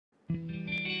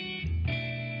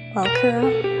Well, Kuro,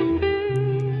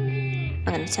 I'm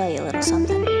gonna tell you a little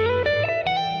something.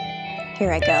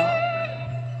 Here I go.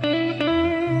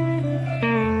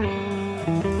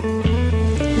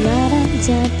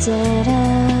 La-da-da-da-da,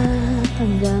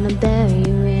 I'm gonna bury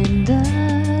you in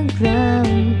the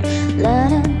ground.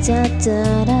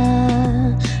 La-da-da-da-da,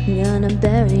 I'm gonna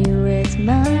bury you with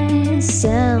my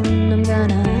sound. I'm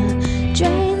gonna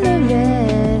drain the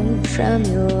red from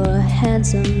your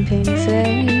handsome pink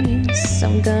face.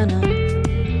 I'm gonna...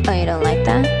 Oh, you don't like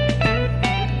that?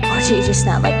 Or do you just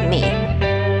not like me?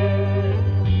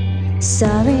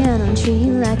 Sorry, I don't treat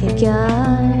you like a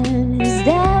god. Is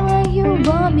that what you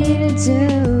want me to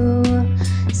do?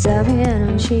 Sorry, I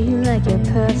don't treat you like you're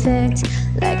perfect,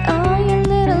 like all your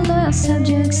little loyal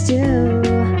subjects do.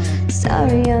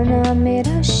 Sorry, I'm not made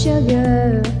of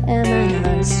sugar. Am I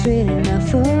not sweet enough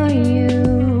for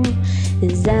you?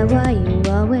 Is that why you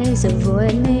always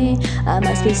avoid me? I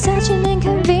must be such an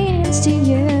inconvenience to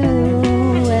you.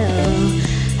 Well,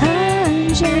 I'm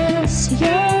just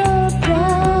your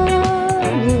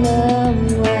problem.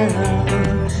 Well,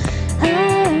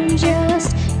 I'm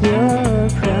just your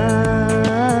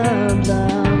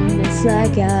problem. It's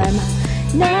like I'm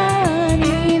not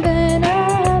even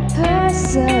a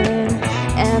person.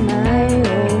 Am I?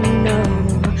 Oh no,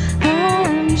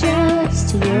 I'm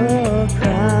just your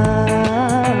problem.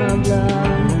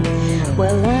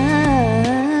 Well,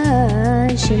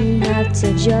 I shouldn't have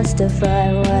to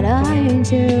justify what I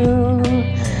do.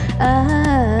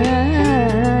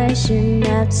 I shouldn't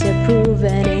have to prove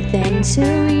anything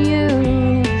to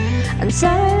you. I'm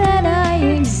sorry that I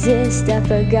exist. I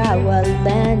forgot what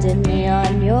landed me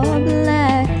on your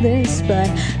blacklist, but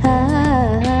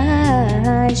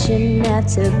I shouldn't have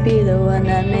to be the one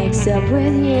that makes up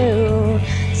with you.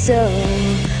 So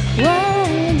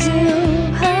why do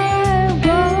I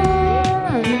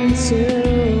want to?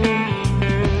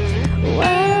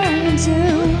 Why do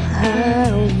I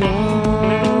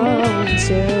want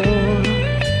to?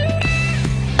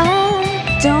 I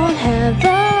don't have a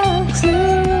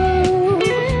clue.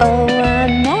 Oh,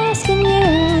 I'm asking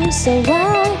you. So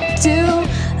why do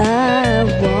I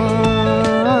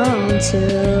want to?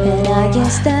 And I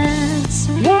guess that's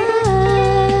why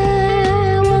I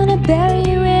wanna bury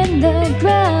you in the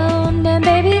ground. And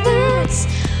baby, that's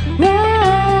why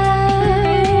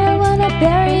I wanna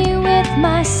bury you with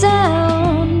my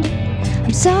sound.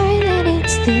 I'm sorry that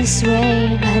it's this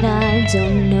way, but I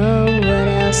don't know what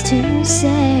else to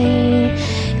say.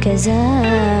 'Cause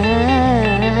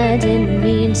I didn't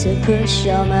mean to push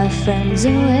all my friends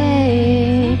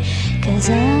away. 'Cause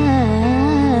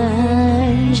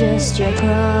I'm just your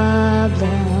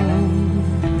problem.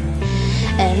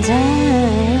 And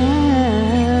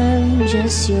I'm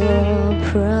just your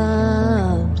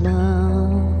problem.